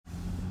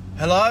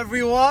Hello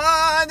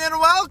everyone and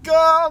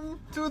welcome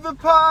to the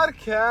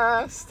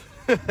podcast.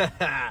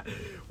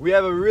 We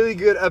have a really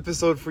good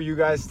episode for you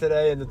guys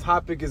today, and the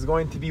topic is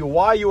going to be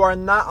why you are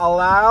not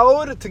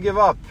allowed to give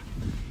up.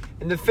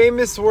 In the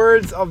famous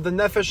words of the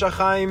Nefesh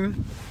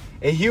HaChaim,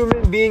 a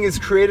human being is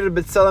created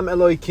b'tzelem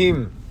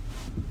Elohikim,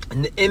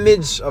 in the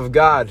image of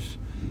God,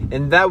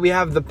 and that we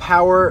have the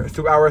power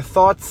through our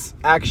thoughts,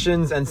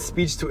 actions, and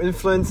speech to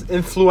influence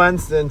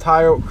the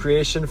entire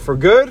creation for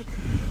good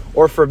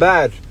or for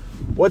bad.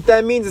 What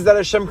that means is that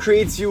Hashem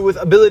creates you with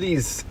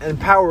abilities and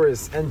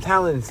powers and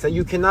talents that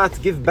you cannot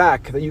give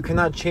back, that you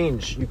cannot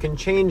change. You can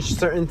change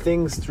certain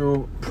things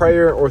through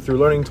prayer or through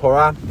learning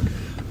Torah,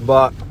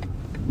 but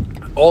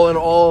all in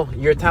all,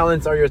 your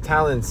talents are your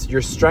talents,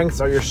 your strengths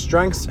are your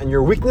strengths, and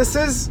your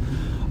weaknesses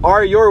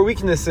are your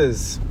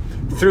weaknesses.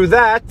 Through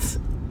that,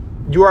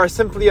 you are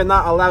simply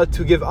not allowed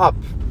to give up.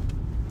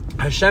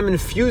 Hashem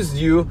infused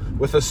you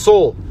with a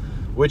soul,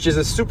 which is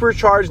a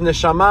supercharged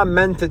neshama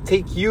meant to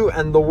take you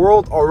and the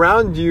world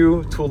around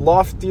you to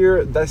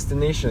loftier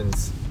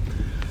destinations.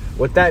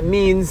 What that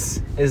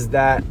means is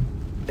that,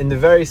 in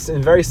very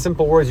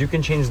simple words, you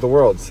can change the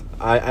world.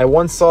 I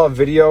once saw a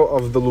video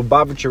of the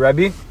Lubavitcher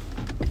Rebbe.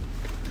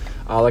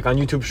 Like on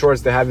YouTube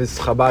Shorts, they have this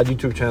Chabad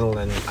YouTube channel,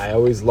 and I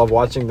always love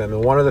watching them.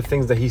 And one of the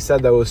things that he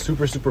said that was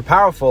super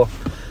powerful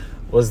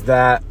was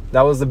that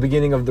was the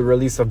beginning of the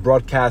release of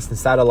broadcasts and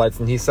satellites.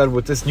 And he said,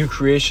 with this new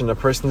creation, a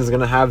person is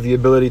going to have the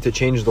ability to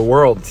change the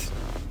world.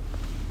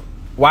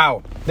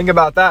 Wow. Think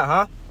about that,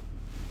 huh?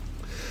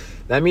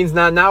 That means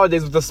that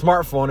nowadays with the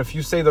smartphone, if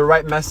you say the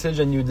right message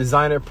and you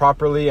design it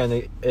properly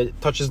and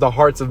it touches the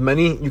hearts of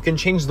many, you can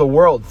change the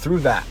world through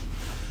that.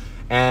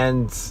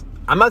 And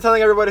I'm not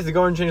telling everybody to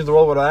go and change the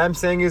world. What I am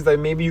saying is that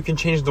maybe you can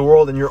change the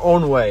world in your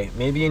own way.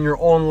 Maybe in your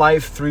own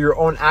life, through your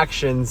own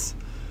actions,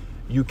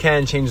 you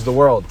can change the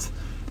world.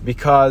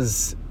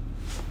 Because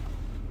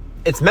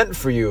it's meant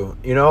for you.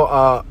 You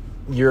know,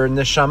 your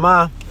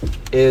neshama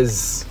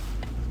is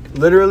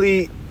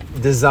literally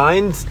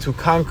designed to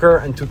conquer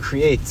and to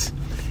create.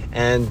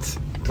 And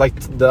like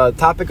the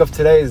topic of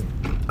today is,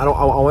 I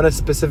want to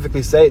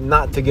specifically say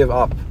not to give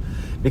up.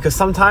 Because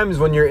sometimes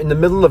when you're in the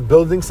middle of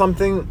building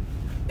something,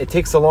 it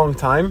takes a long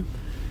time.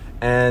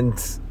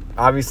 And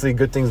obviously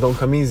good things don't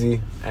come easy.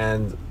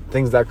 And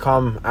things that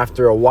come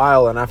after a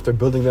while and after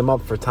building them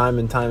up for time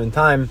and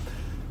time,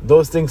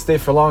 those things stay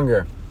for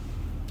longer.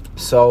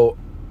 So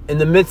in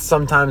the midst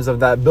sometimes of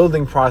that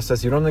building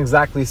process, you don't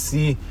exactly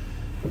see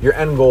your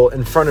end goal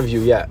in front of you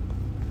yet.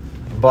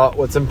 But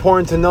what's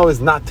important to know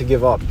is not to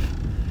give up.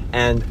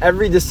 And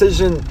every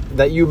decision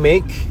that you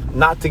make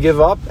not to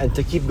give up and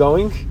to keep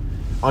going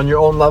on your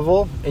own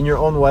level, in your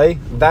own way,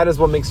 that is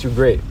what makes you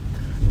great.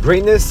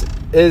 Greatness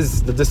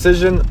is the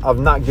decision of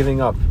not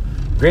giving up.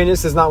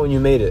 Greatness is not when you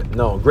made it.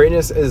 No,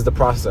 greatness is the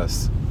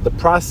process. The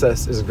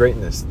process is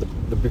greatness,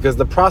 because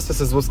the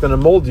process is what's going to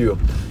mold you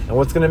and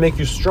what's going to make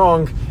you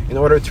strong in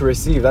order to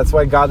receive. That's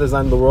why God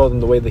designed the world in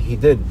the way that He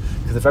did.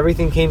 Because if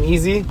everything came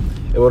easy,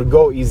 it would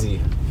go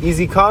easy.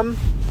 Easy come,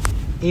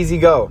 easy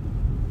go.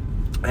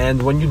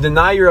 And when you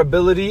deny your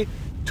ability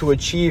to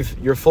achieve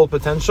your full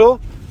potential,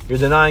 you're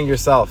denying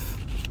yourself.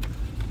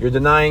 You're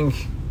denying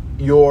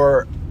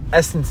your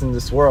essence in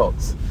this world.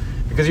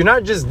 Because you're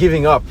not just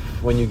giving up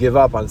when you give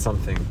up on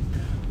something.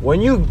 When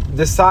you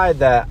decide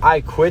that I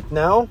quit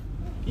now,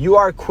 you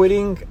are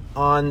quitting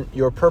on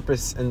your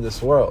purpose in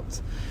this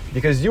world.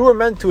 Because you were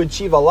meant to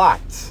achieve a lot.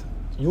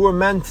 You were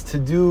meant to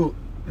do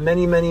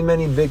many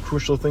big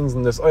crucial things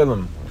in this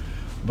olam.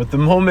 But the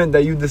moment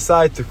that you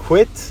decide to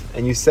quit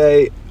and you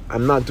say,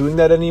 I'm not doing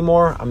that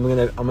anymore, I'm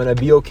gonna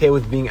be okay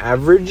with being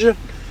average,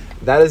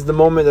 that is the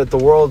moment that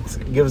the world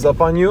gives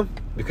up on you,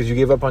 because you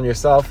gave up on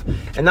yourself.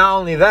 And not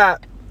only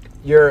that,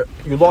 you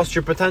lost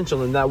your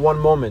potential in that one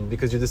moment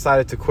because you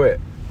decided to quit.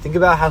 Think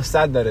about how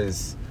sad that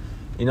is.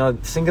 You know,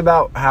 think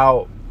about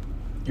how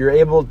you're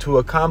able to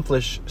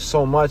accomplish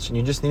so much and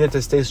you just needed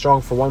to stay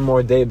strong for one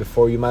more day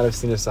before you might have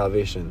seen a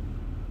salvation.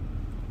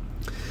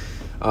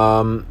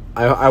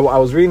 I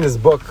was reading this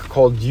book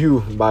called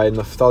You by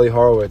Naftali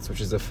Horowitz, which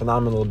is a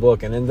phenomenal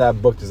book. And in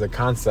that book, there's a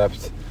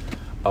concept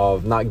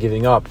of not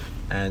giving up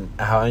and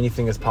how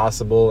anything is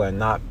possible and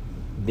not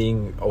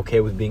being okay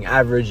with being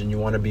average and you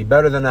want to be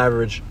better than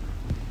average.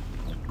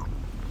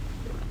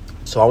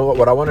 So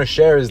what I want to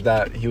share is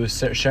that he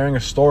was sharing a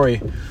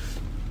story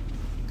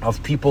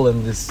of people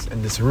in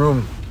this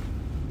room,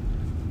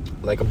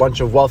 like a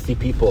bunch of wealthy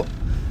people.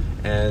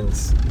 And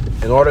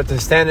in order to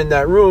stand in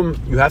that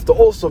room, you have to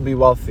also be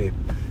wealthy.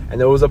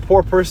 And there was a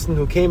poor person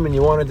who came and he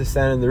wanted to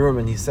stand in the room.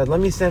 And he said, let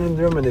me stand in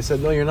the room. And they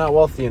said, no, you're not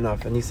wealthy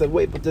enough. And he said,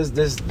 wait, but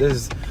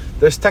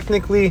there's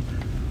technically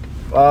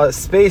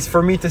space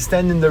for me to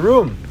stand in the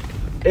room.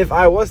 If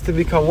I was to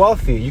become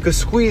wealthy, you could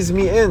squeeze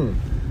me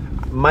in.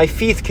 My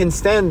feet can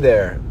stand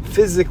there.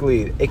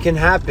 Physically, it can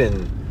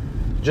happen.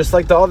 Just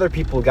like the other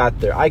people got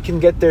there. I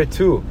can get there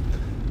too.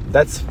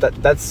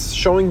 That's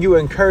showing you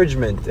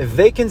encouragement. If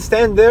they can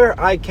stand there,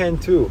 I can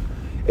too.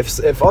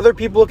 If other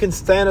people can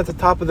stand at the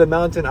top of the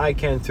mountain, I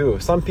can too.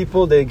 Some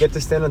people, they get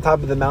to stand on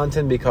top of the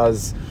mountain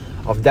because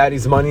of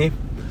daddy's money,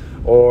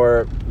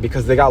 or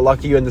because they got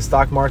lucky in the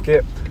stock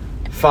market.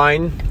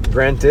 Fine,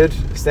 granted,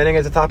 standing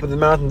at the top of the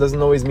mountain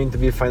doesn't always mean to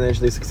be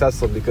financially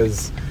successful,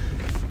 because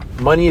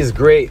money is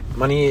great.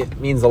 Money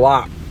means a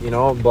lot,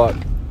 but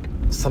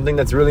something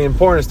that's really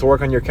important is to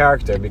work on your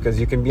character, because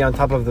you can be on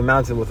top of the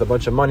mountain with a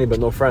bunch of money but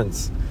no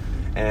friends.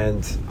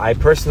 And I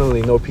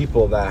personally know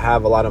people that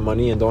have a lot of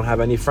money and don't have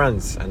any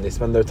friends, and they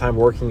spend their time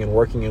working, and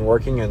what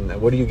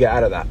do you get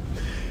out of that?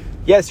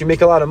 Yes, you make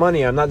a lot of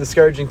money. I'm not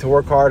discouraging to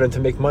work hard and to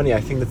make money. I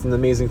think that's an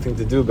amazing thing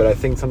to do, but I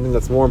think something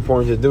that's more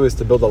important to do is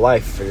to build a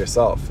life for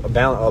yourself, a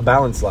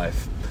balanced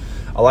life.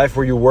 A life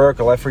where you work,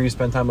 a life where you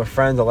spend time with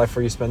friends, a life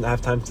where you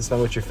have time to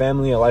spend with your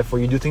family, a life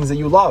where you do things that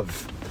you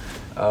love,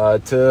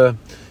 to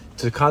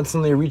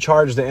constantly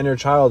recharge the inner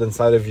child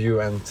inside of you,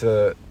 and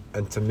to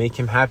make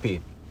him happy.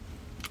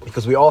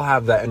 Because we all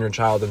have that inner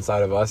child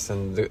inside of us,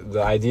 and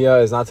the idea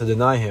is not to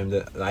deny him.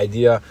 The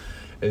idea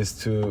is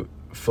to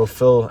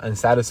fulfill and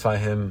satisfy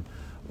him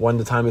when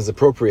the time is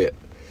appropriate,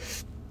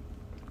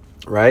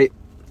 right?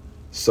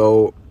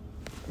 So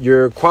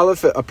a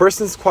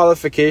person's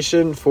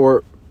qualification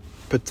for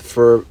the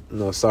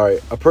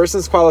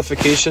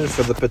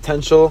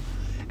potential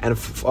and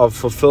of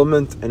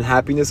fulfillment and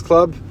happiness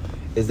club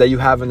is that you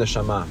have a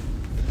neshama.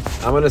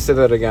 I'm going to say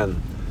that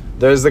again.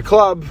 There's a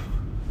club,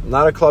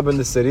 not a club in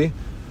the city,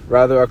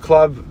 rather a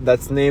club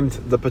that's named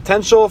the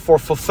Potential for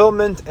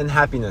Fulfillment and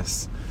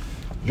Happiness.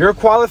 Your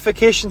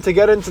qualification to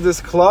get into this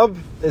club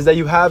is that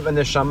you have a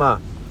neshama.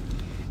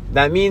 What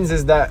that means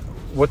is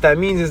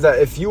that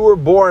if you were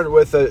born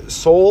with a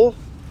soul,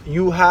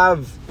 you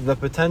have the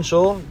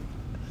potential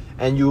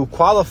and you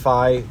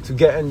qualify to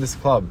get in this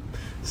club.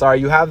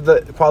 You have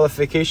the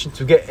qualification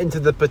to get into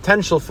the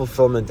Potential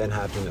Fulfillment and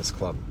Happiness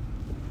Club.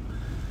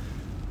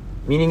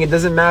 Meaning, it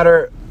doesn't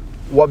matter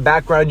what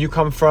background you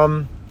come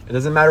from, it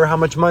doesn't matter how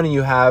much money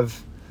you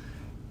have.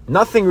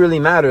 Nothing really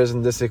matters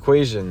in this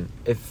equation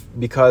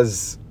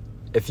because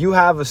if you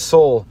have a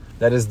soul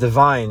that is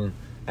divine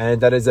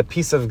and that is a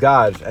piece of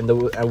God and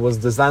was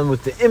designed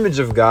with the image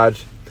of God,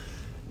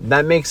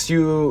 that makes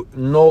you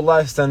no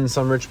less than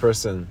some rich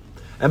person.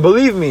 And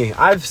believe me,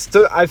 I've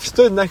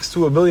stood next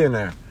to a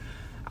billionaire.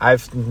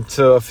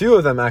 To a few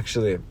of them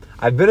actually.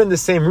 I've been in the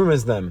same room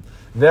as them.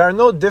 They are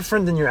no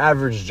different than your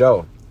average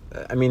Joe.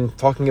 I mean,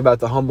 talking about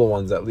the humble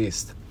ones at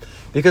least.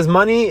 Because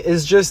money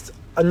is just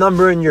a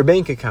number in your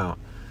bank account.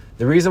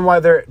 The reason why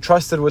they're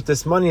trusted with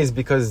this money is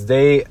because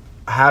they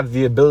have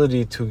the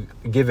ability to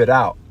give it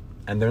out,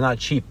 and they're not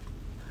cheap.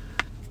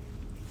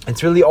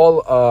 It's really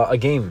all a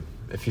game,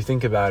 if you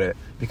think about it,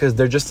 because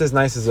they're just as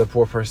nice as a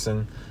poor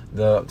person.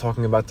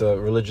 Talking about the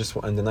religious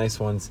and the nice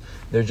ones,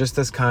 they're just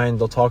as kind.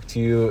 They'll talk to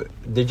you.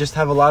 They just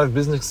have a lot of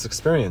business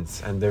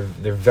experience, and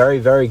they're very,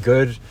 very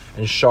good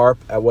and sharp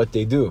at what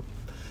they do,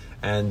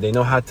 and they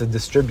know how to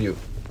distribute.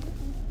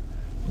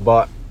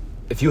 But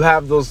if you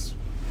have those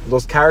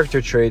character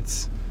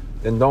traits,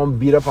 then don't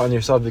beat up on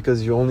yourself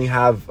because you only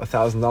have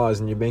 $1,000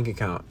 in your bank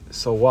account.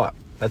 So what?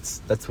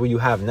 That's what you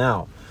have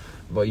now.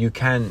 But you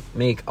can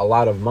make a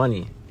lot of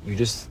money. You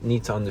just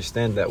need to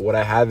understand that what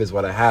I have is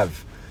what I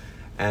have.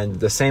 And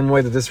the same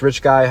way that this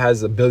rich guy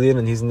has $1 billion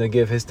and he's going to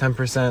give his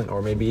 10%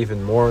 or maybe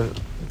even more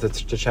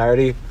to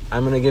charity,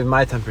 I'm going to give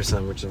my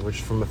 10%,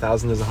 which from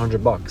 $1,000 is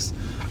 $100.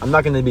 I'm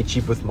not going to be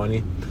cheap with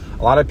money. I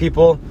know a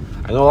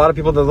lot of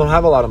people that don't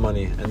have a lot of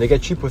money and they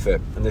get cheap with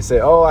it. And they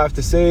say, oh, I have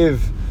to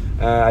save.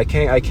 I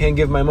can't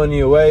give my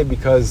money away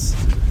because,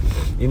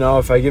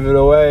 if I give it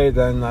away,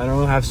 then I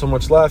don't have so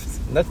much left.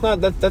 That's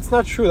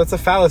not true. That's a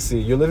fallacy.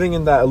 You're living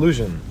in that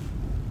illusion.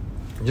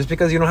 Just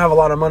because you don't have a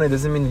lot of money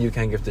doesn't mean that you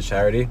can't give to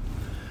charity.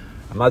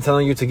 I'm not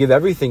telling you to give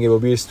everything. It will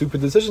be a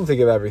stupid decision to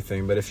give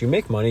everything. But if you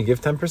make money,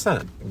 give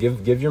 10%.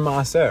 Give your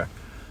maaser.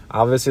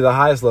 Obviously, the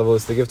highest level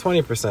is to give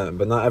 20%,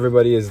 but not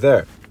everybody is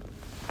there.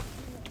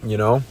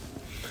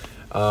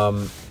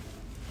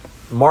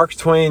 Mark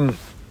Twain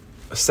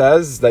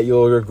says that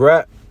you'll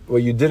regret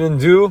what you didn't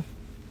do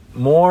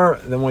more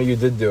than what you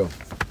did do.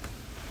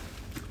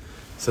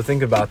 So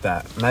think about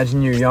that.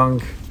 Imagine you're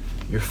young,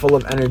 you're full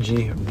of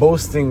energy,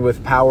 boasting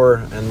with power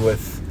and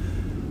with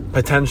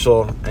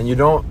potential, and you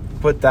don't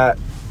put that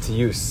to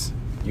use.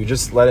 You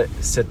just let it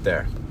sit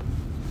there.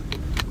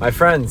 My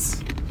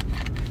friends,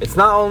 it's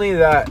not only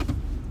that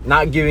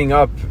not giving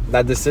up,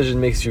 that decision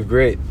makes you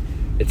great.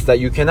 It's that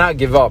you cannot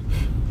give up.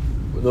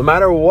 No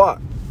matter what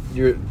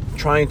you're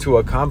trying to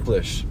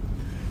accomplish.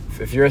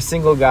 If you're a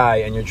single guy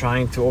and you're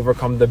trying to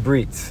overcome the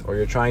brit, or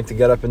you're trying to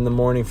get up in the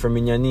morning for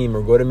minyanim,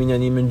 or go to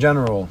minyanim in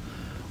general,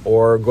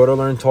 or go to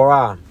learn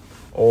Torah,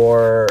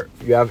 or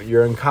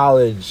you're in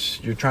college,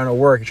 you're trying to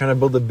work, you're trying to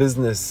build a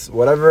business,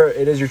 whatever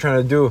it is you're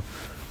trying to do,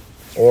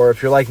 or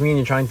if you're like me and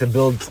you're trying to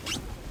build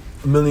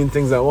a million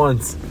things at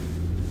once,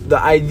 the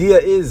idea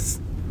is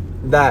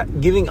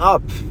that giving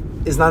up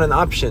is not an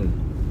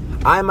option.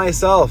 I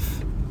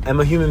myself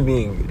am a human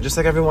being, just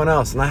like everyone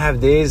else, and I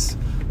have days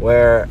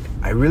where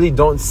I really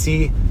don't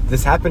see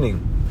this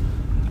happening.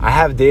 I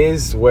have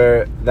days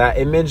where that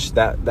image,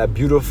 that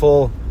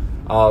beautiful,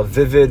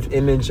 vivid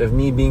image of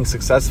me being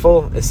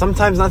successful is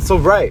sometimes not so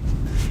bright.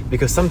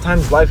 Because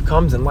sometimes life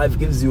comes and life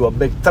gives you a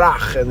big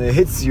trach and it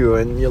hits you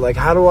and you're like,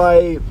 how do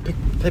I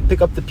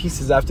pick up the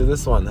pieces after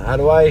this one? How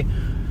do I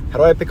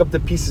pick up the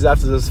pieces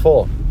after this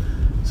fall?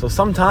 So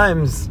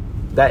sometimes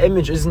that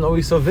image isn't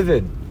always so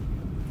vivid,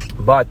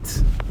 but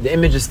the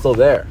image is still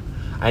there.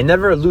 I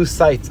never lose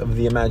sight of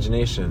the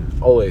imagination,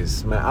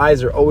 always. My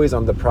eyes are always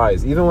on the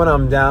prize. Even when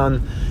I'm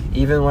down,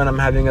 even when I'm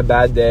having a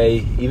bad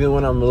day, even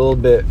when I'm a little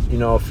bit,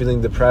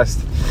 feeling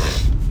depressed,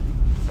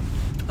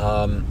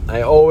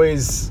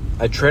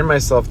 I train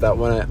myself that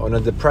when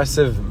a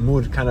depressive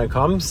mood kind of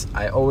comes,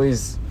 I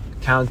always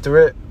counter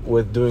it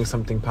with doing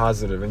something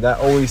positive, and that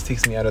always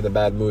takes me out of the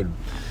bad mood.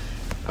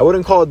 I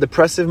wouldn't call it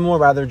depressive more,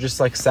 rather just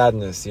like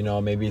sadness.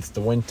 Maybe it's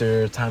the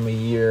winter time of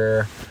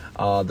year,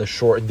 the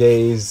short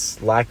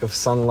days, lack of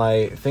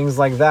sunlight, things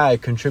like that.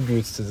 It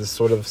contributes to this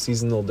sort of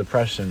seasonal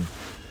depression.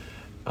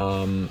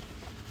 And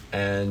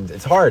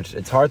it's hard.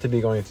 It's hard to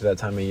be going through that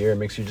time of year. It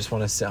makes you just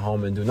want to sit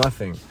home and do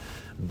nothing.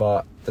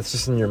 But that's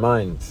just in your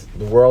mind.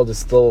 The world is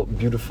still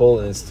beautiful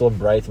and it's still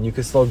bright, and you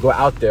can still go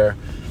out there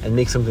and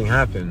make something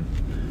happen.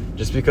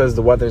 Just because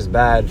the weather's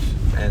bad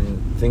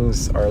and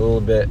things are a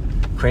little bit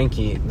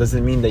cranky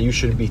doesn't mean that you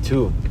should be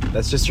too.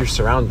 That's just your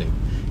surrounding.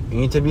 You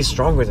need to be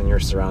stronger than your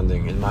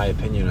surrounding, in my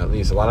opinion at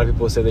least. A lot of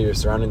people say that your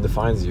surrounding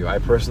defines you. I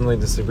personally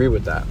disagree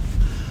with that.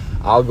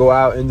 I'll go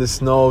out in the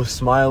snow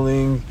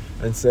smiling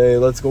and say,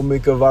 let's go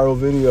make a viral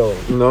video.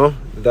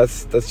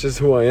 That's just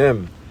who I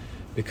am.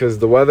 Because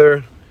the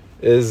weather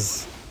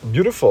is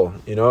beautiful.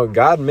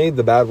 God made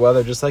the bad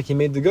weather just like he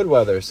made the good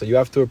weather. So you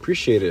have to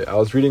appreciate it. I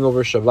was reading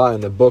over Shabbat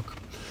in a book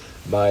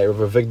by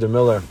Rabbi Victor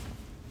Miller.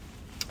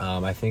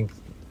 I think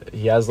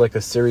he has like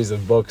a series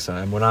of books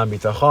on Emunah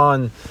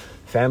Bitachon,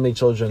 family,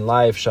 children,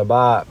 life,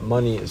 Shabbat,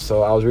 money.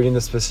 So I was reading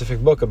this specific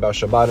book about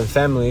Shabbat and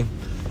family,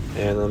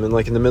 and I'm in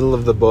the middle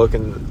of the book,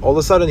 and all of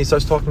a sudden he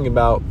starts talking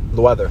about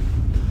the weather.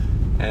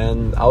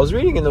 And I was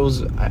reading, and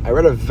I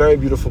read a very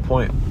beautiful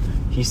point.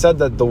 He said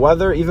that the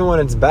weather, even when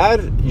it's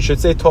bad, you should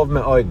say Tov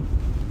Me'od.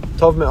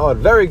 Tov Me'od,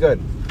 very good.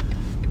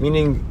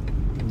 Meaning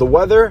the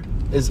weather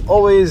is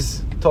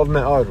always Tov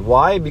Me'od.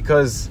 Why?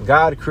 Because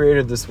God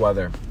created this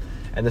weather.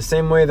 And the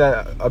same way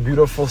that a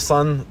beautiful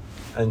sun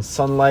and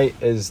sunlight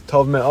is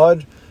Tov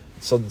Me'od,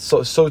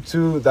 so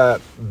too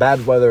that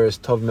bad weather is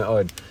Tov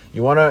Me'od.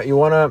 You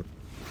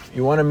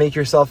wanna make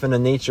yourself in a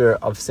nature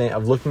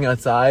of looking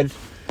outside,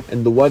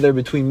 and the weather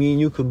between me and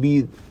you could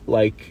be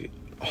like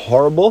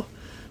horrible,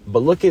 but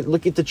look at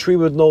the tree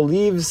with no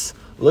leaves,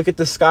 look at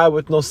the sky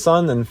with no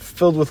sun and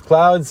filled with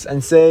clouds,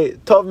 and say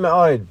Tov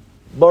Me'od,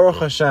 Baruch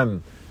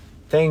Hashem,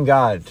 thank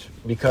God,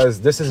 because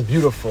this is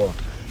beautiful.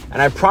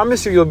 And I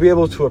promise you'll be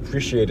able to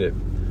appreciate it.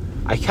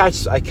 I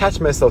catch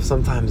myself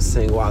sometimes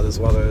saying, wow, this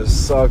weather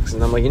sucks.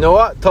 And I'm like, you know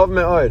what? Tov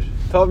Me'od.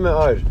 Tov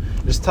Me'od.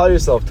 Just tell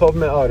yourself, Tov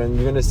Me'od. And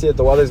you're going to see that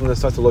the weather's going to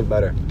start to look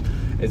better.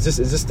 It's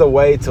just a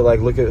way to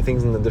look at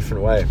things in a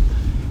different way.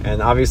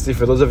 And obviously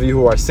for those of you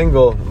who are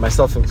single,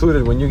 myself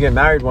included, when you get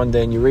married one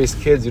day and you raise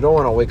kids, you don't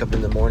want to wake up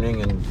in the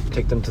morning and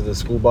take them to the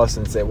school bus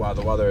and say, wow,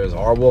 the weather is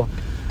horrible.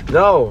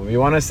 No, you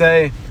want to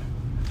say,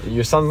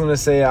 your son's going to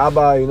say,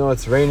 Abba,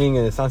 it's raining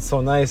and it's not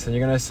so nice. And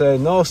you're going to say,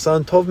 no,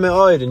 son, Tov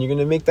Me'od. And you're going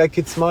to make that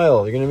kid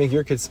smile. You're going to make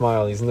your kid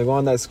smile. He's going to go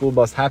on that school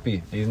bus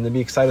happy. He's going to be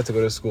excited to go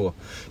to school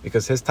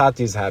because his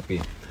tati is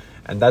happy.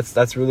 And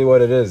that's really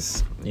what it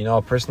is.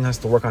 A person has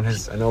to work on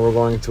his, I know we're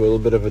going to a little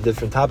bit of a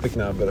different topic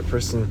now, but a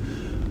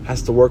person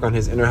has to work on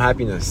his inner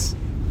happiness.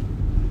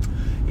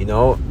 And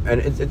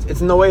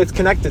it's in a way it's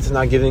connected to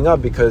not giving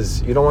up,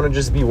 because you don't want to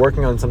just be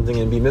working on something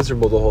and be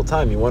miserable the whole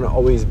time. You want to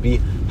always be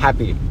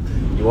happy.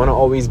 You want to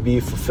always be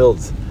fulfilled.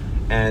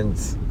 And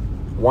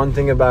one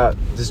thing about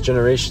this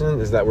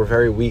generation is that we're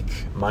very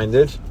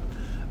weak-minded.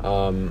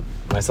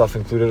 Myself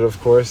included, of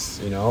course,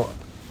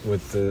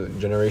 with the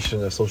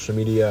generation of social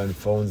media and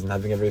phones and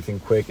having everything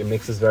quick, it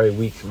makes us very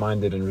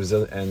weak-minded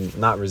and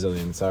not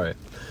resilient,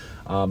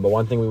 but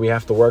one thing we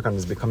have to work on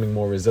is becoming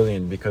more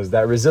resilient, because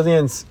that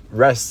resilience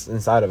rests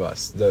inside of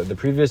us. The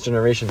previous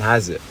generation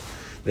has it.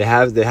 They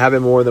have it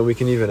more than we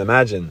can even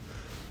imagine.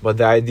 But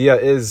the idea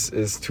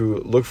is to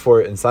look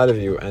for it inside of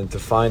you and to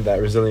find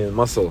that resilient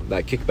muscle,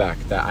 that kickback,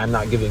 that I'm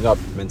not giving up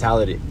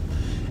mentality.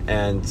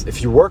 And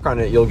if you work on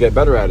it, you'll get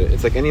better at it.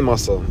 It's like any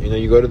muscle.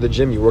 You go to the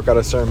gym, you work out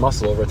a certain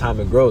muscle, over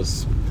time it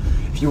grows.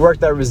 If you work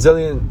that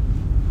resilient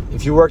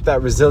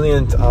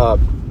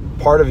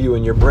part of you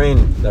in your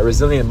brain, that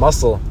resilient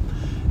muscle,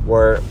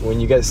 where when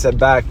you get set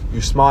back,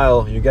 you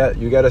smile, you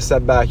get a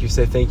setback, you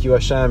say thank you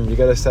Hashem, you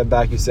get a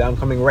setback, you say I'm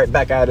coming right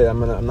back at it,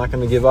 I'm not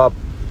gonna give up,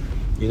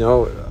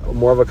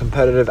 more of a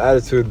competitive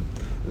attitude,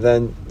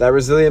 then that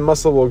resilient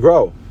muscle will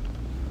grow.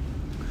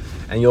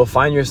 And you'll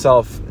find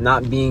yourself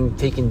not being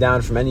taken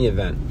down from any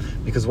event.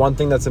 Because one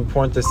thing that's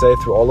important to say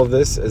through all of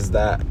this is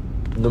that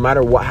no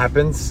matter what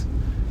happens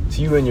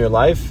to you in your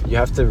life, you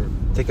have to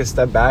take a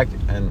step back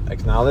and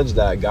acknowledge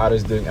that God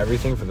is doing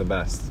everything for the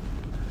best.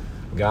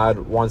 God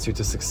wants you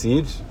to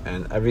succeed,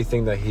 and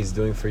everything that He's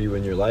doing for you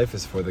in your life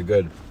is for the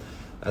good.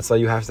 That's why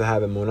you have to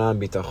have emunah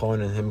and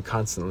bitachon in Him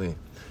constantly.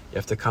 You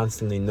have to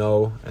constantly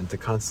know and to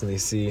constantly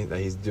see that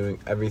He's doing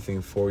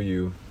everything for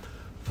you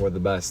for the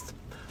best.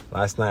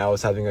 Last night I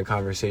was having a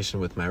conversation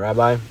with my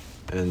rabbi,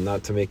 and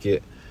not to make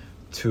it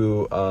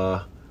too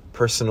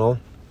personal,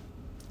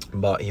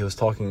 but I was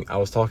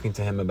talking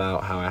to him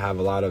about how I have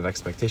a lot of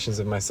expectations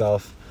of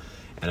myself,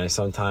 and I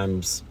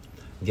sometimes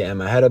get in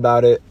my head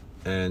about it,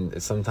 and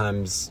it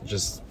sometimes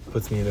just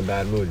puts me in a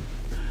bad mood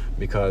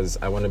because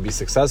I want to be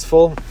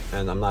successful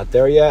and I'm not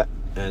there yet.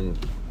 And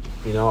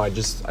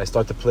I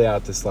start to play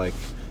out this like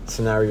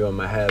scenario in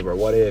my head where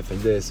what if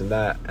and this and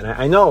that, and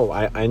I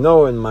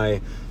know in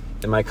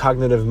my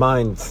cognitive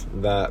mind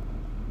that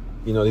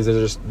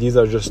these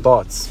are just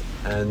thoughts,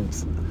 and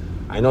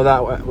I know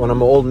that when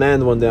I'm an old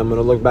man one day I'm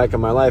going to look back at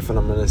my life and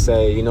I'm going to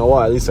say, you know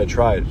what, at least I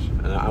tried,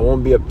 and I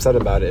won't be upset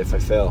about it if I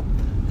fail,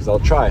 because I'll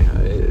try.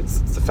 It's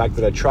the fact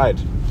that I tried.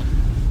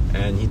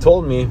 And he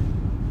told me,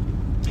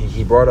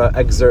 he brought an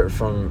excerpt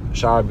from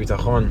Sha'ar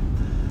Bitachon,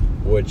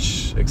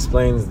 which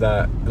explains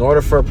that in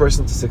order for a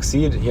person to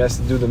succeed, he has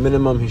to do the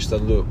minimum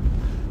hishtadlut,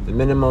 the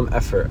minimum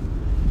effort.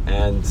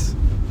 And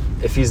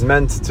if he's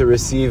meant to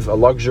receive a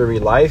luxury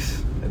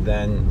life,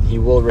 then he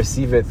will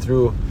receive it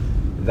through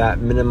that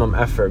minimum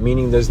effort,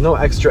 meaning there's no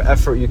extra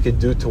effort you could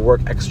do to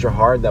work extra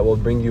hard that will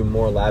bring you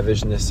more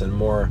lavishness and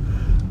more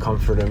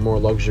comfort and more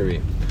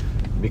luxury.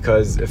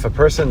 Because if a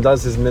person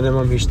does his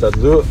minimum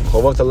hishtadlut,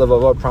 Chovot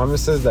HaLevavot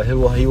promises that he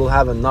will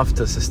have enough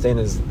to sustain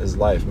his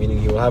life, meaning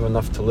he will have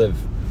enough to live.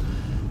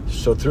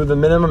 So through the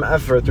minimum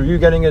effort, through you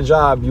getting a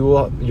job,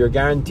 you're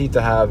guaranteed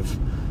to have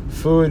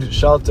food,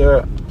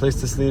 shelter, place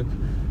to sleep,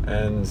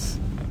 and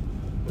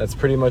that's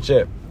pretty much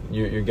it.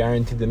 You're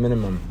guaranteed the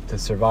minimum to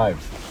survive.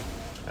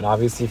 And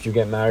obviously if you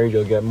get married,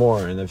 you'll get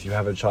more, and if you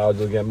have a child,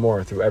 you'll get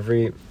more. Through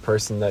every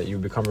person that you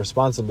become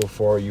responsible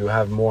for, you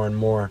have more and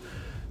more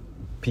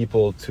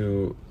people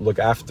to look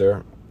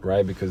after,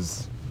 right?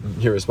 Because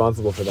you're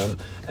responsible for them,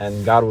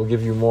 and God will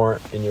give you more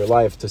in your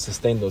life to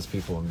sustain those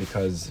people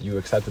because you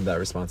accepted that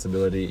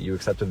responsibility, you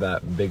accepted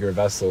that bigger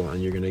vessel,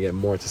 and you're going to get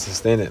more to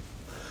sustain it.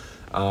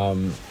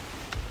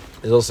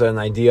 There's also an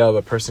idea of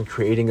a person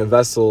creating a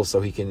vessel so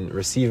he can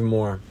receive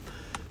more.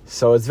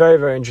 So it's very,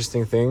 very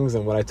interesting things,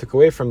 and what I took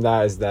away from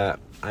that is that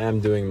I am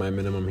doing my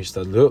minimum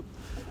hishtadlut.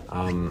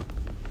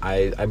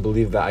 I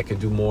believe that I could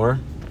do more.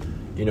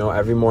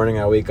 Every morning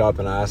I wake up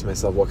and I ask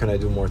myself, what can I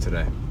do more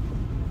today?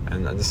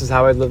 And this is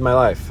how I live my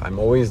life. I'm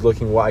always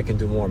looking what I can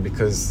do more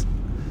because,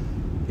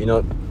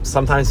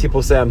 sometimes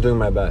people say I'm doing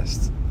my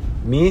best.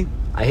 Me,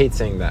 I hate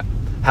saying that.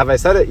 Have I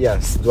said it?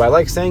 Yes. Do I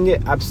like saying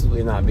it?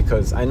 Absolutely not,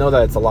 because I know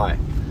that it's a lie.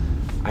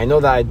 I know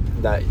that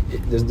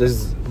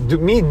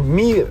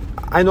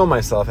I know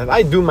myself. If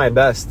I do my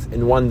best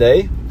in one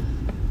day,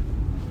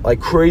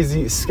 like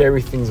crazy,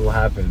 scary things will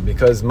happen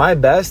because my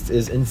best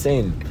is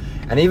insane.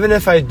 And even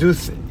if I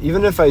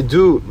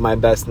do my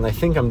best and I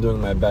think I'm doing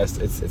my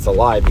best, it's a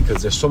lie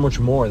because there's so much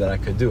more that I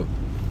could do.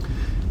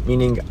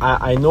 Meaning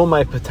I know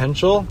my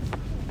potential,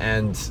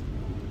 and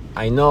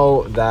I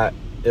know that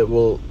it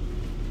will,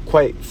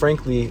 quite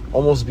frankly,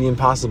 almost be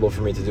impossible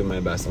for me to do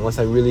my best unless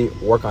I really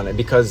work on it.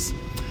 Because,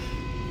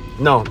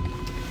 no,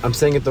 I'm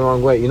saying it the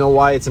wrong way. You know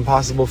why it's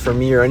impossible for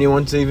me or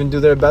anyone to even do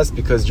their best?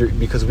 Because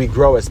we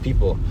grow as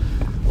people.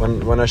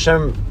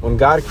 When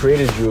God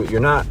created you,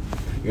 you're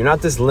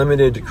not this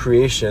limited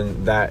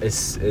creation that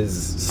is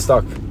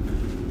stuck.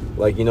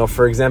 Like,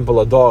 for example,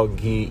 a dog,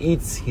 he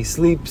eats, he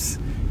sleeps,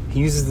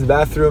 he uses the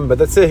bathroom, but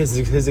that's it.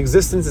 His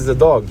existence is a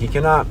dog. He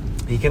cannot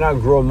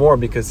grow more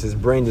because his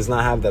brain does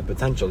not have that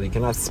potential. He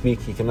cannot speak,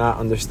 he cannot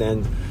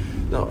understand.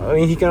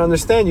 He can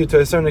understand you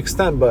to a certain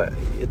extent, but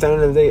at the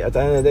end of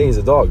the day, he's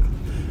a dog.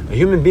 A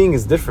human being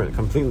is different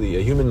completely.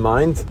 A human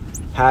mind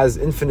has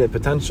infinite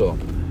potential.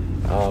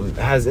 It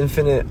has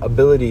infinite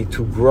ability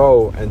to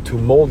grow and to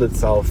mold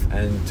itself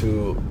and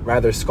to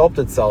rather sculpt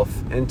itself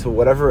into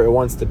whatever it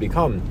wants to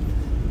become.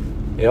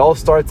 It all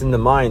starts in the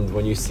mind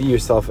when you see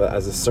yourself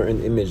as a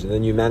certain image, and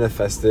then you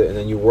manifest it, and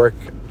then you work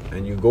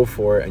and you go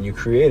for it and you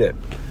create it.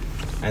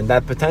 And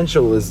that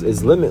potential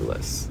is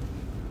limitless.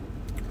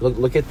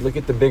 Look at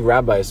the big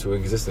rabbis who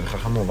existed,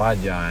 Chacham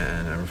Ovadia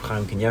and Rav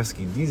Chaim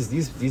Kanievsky.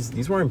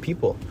 These weren't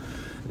people,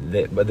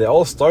 but they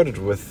all started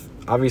with,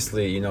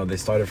 obviously, they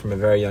started from a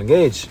very young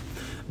age.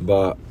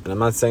 And I'm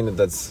not saying that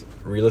that's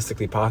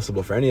realistically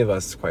possible for any of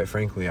us, quite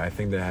frankly. I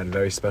think they had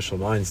very special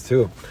minds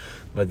too.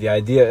 But the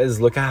idea is,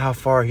 look at how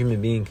far a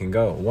human being can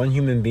go. One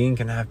human being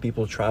can have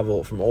people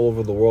travel from all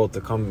over the world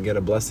to come get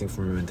a blessing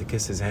from him and to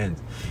kiss his hand,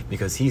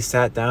 because he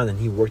sat down and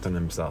he worked on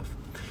himself.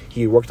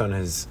 He worked on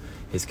his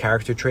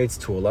character traits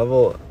to a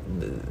level.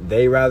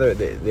 They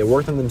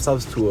worked on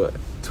themselves to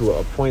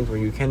a point where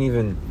you can't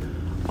even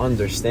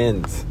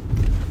understand.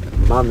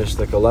 Mamish,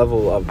 like a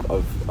level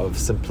of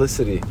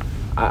simplicity.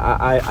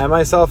 I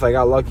myself, I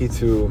got lucky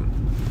to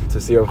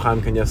see Rav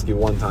Chaim Kanievsky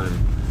one time.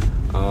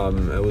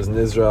 It was in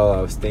Israel.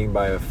 I was staying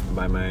by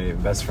my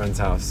best friend's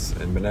house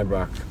in Bnei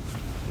Brak.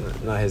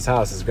 Not his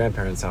house, his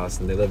grandparents' house,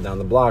 and they lived down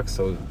the block.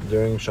 So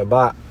during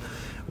Shabbat,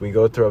 we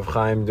go to Rav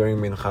Chaim during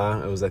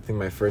Mincha. It was, I think,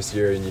 my first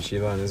year in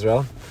yeshiva in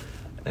Israel.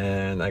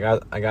 And I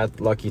got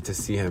lucky to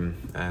see him,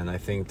 and I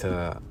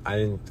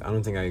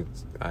don't think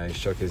I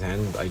shook his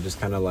hand. I just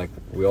kind of like,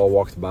 we all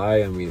walked by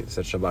and we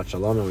said Shabbat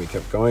Shalom and we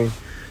kept going.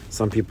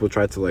 Some people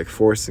tried to like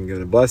force and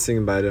get a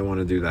blessing, but I didn't want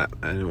to do that.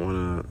 I didn't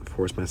want to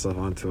force myself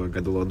onto a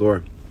Gadol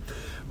Ador.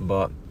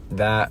 But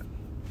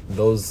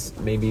those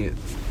maybe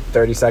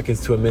 30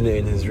 seconds to a minute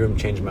in his room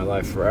changed my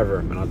life forever,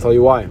 and I'll tell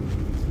you why.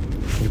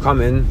 You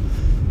come in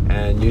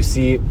and you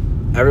see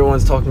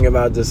everyone's talking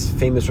about this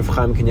famous Rav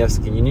Chaim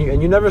Kanievsky,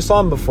 and you never saw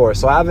him before,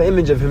 so I have an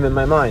image of him in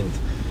my mind.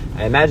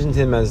 I imagined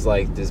him as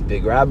like this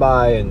big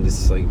rabbi and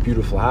this like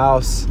beautiful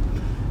house,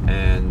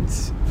 and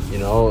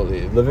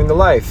living the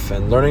life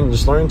and learning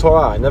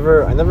Torah. I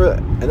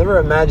never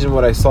imagined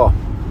what I saw,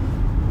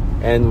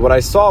 and what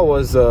I saw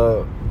was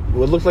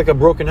what looked like a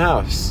broken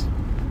house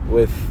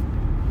with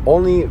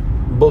only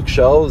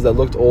bookshelves that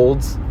looked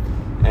old.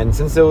 And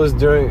since it was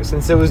during the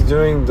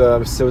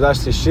Seudah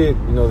Shlishit,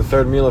 the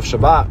third meal of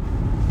Shabbat,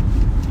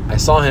 I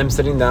saw him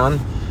sitting down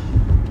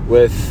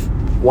with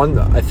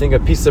a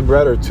piece of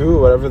bread or two,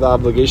 whatever the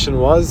obligation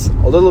was,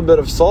 a little bit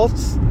of salt,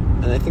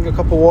 and I think a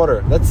cup of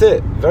water. That's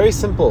it. Very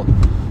simple.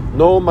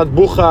 No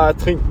matbucha,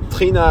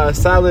 trina,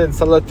 salad,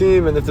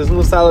 salatim, and if there's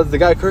no salads, the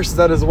guy curses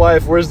at his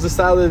wife, where's the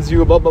salads,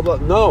 you, blah, blah, blah.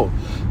 No.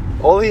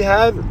 All he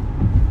had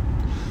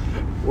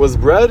was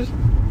bread,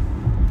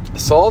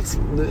 salt,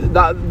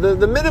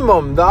 the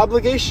minimum, the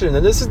obligation.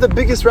 And this is the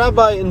biggest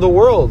rabbi in the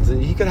world.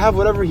 He could have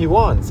whatever he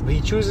wants, but he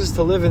chooses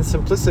to live in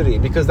simplicity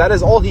because that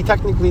is all he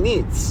technically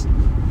needs.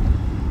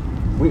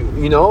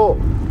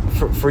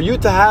 For you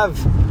to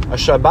have a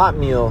Shabbat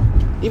meal,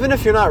 even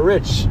if you're not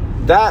rich,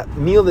 that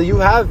meal that you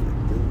have,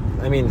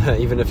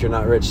 even if you're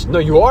not rich, no,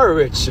 you are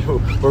rich.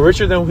 We're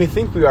richer than we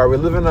think we are. We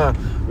live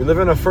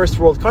in a first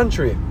world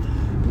country,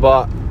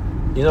 but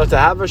to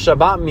have a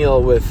Shabbat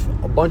meal with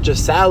a bunch of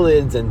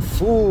salads and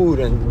food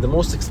and the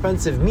most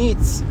expensive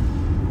meats,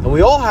 and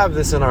we all have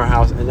this in our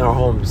house, in our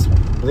homes.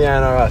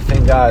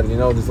 Thank God,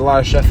 there's a lot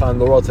of shefa in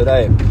the world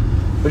today.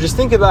 But just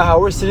think about how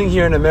we're sitting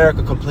here in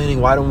America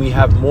complaining, why don't we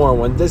have more,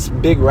 when this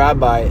big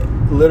rabbi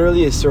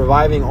literally is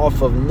surviving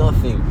off of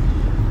nothing.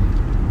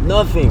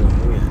 Nothing.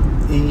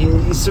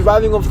 He's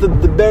surviving off the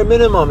bare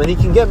minimum, and he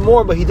can get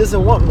more, but he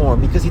doesn't want more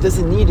because he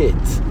doesn't need it.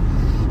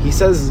 He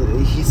says,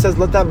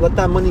 let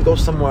that money go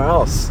somewhere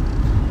else.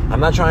 I'm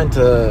not trying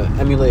to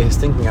emulate his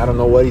thinking. I don't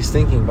know what he's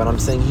thinking, but I'm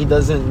saying he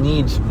doesn't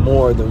need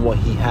more than what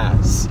he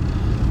has.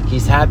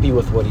 He's happy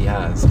with what he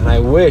has. And I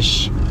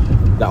wish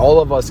that all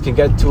of us can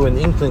get to an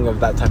inkling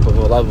of that type of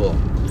a level,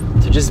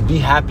 to just be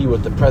happy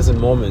with the present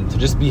moment, to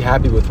just be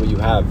happy with what you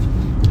have.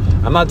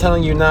 I'm not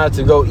telling you now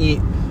to go eat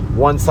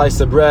one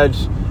slice of bread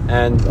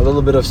and a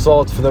little bit of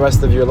salt for the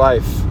rest of your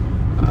life.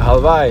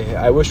 Halvai,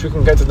 I wish we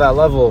can get to that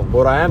level. But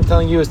what I am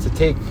telling you is to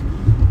take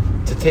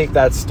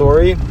that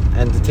story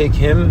and to take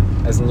him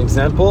as an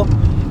example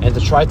and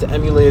to try to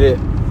emulate it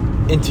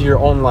into your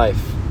own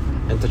life,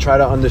 and to try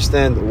to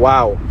understand,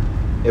 wow,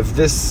 if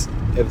this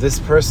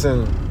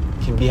person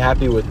can be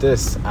happy with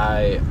this,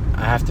 I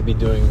have to be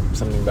doing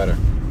something better.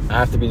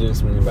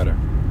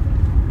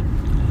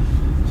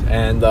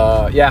 And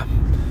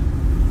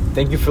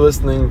thank you for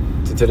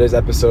listening to today's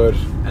episode.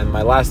 And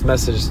my last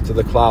message to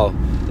the klal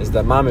is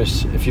that,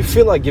 mamish, if you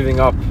feel like giving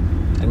up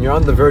and you're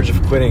on the verge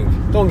of quitting,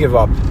 don't give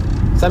up.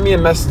 Send me a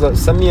message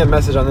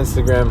on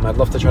Instagram. I'd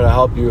love to try to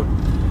help you.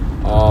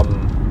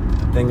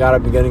 Thank God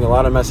I've been getting a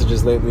lot of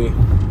messages lately.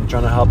 I'm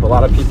trying to help a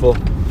lot of people.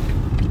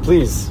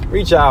 Please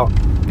reach out.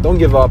 Don't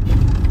give up.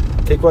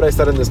 Take what I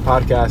said in this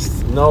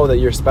podcast. Know that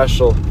you're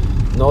special.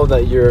 Know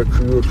that you were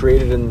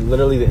created in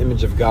literally the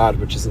image of God,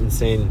 which is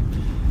insane.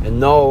 And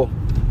know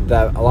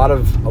that a lot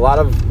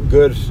of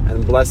good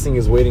and blessing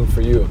is waiting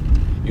for you.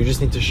 You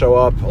just need to show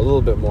up a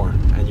little bit more,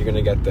 and you're going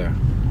to get there.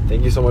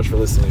 Thank you so much for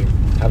listening.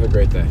 Have a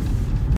great day.